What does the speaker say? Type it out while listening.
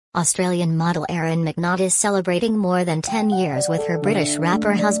Australian model Erin McNaught is celebrating more than 10 years with her British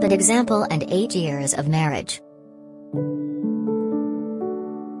rapper husband Example and 8 years of marriage.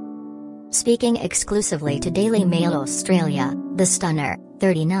 Speaking exclusively to Daily Mail Australia, the stunner,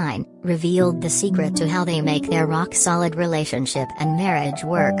 39, revealed the secret to how they make their rock-solid relationship and marriage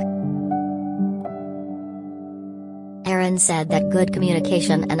work. Erin said that good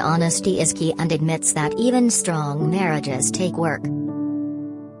communication and honesty is key and admits that even strong marriages take work.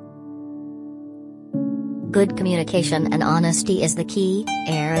 Good communication and honesty is the key,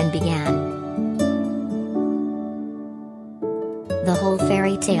 Erin began. The whole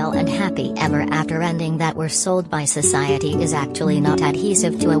fairy tale and happy ever after ending that we're sold by society is actually not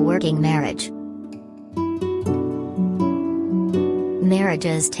adhesive to a working marriage.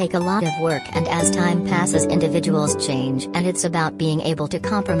 Marriages take a lot of work, and as time passes individuals change, and it's about being able to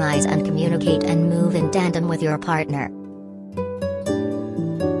compromise and communicate and move in tandem with your partner.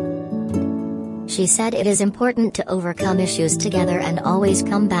 She said it is important to overcome issues together and always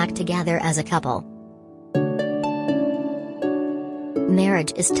come back together as a couple.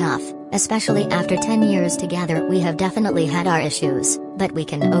 Marriage is tough, especially after 10 years together. We have definitely had our issues, but we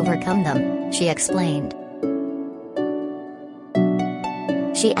can overcome them, she explained.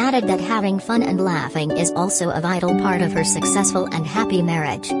 She added that having fun and laughing is also a vital part of her successful and happy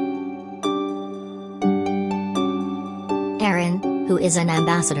marriage. Erin, who is an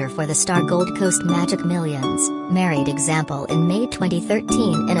ambassador for the star Gold Coast Magic Millions, married Example in May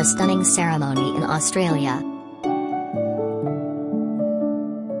 2013 in a stunning ceremony in Australia.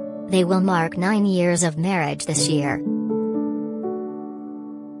 They will mark 9 years of marriage this year.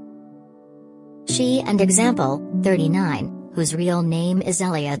 She and Example, 39, whose real name is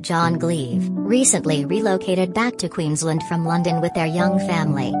Elliot John Gleave, recently relocated back to Queensland from London with their young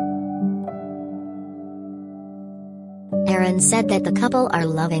family. Erin said that the couple are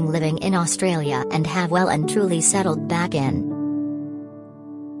loving living in Australia and have well and truly settled back in.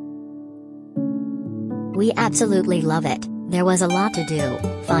 "We absolutely love it. There was a lot to do,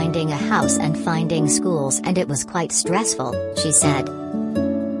 finding a house and finding schools, and it was quite stressful," she said.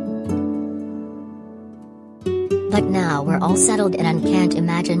 "But now we're all settled in and can't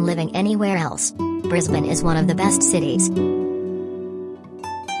imagine living anywhere else. Brisbane is one of the best cities."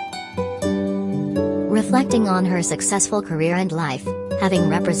 Reflecting on her successful career and life, having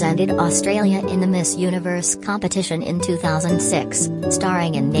represented Australia in the Miss Universe competition in 2006,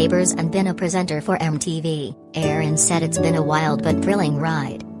 starring in Neighbours and been a presenter for MTV, Erin said it's been a wild but thrilling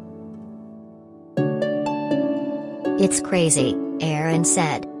ride. "It's crazy," Erin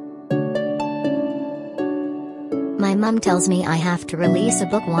said. "My mum tells me I have to release a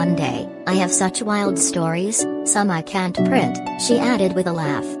book one day. I have such wild stories, some I can't print," she added with a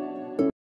laugh.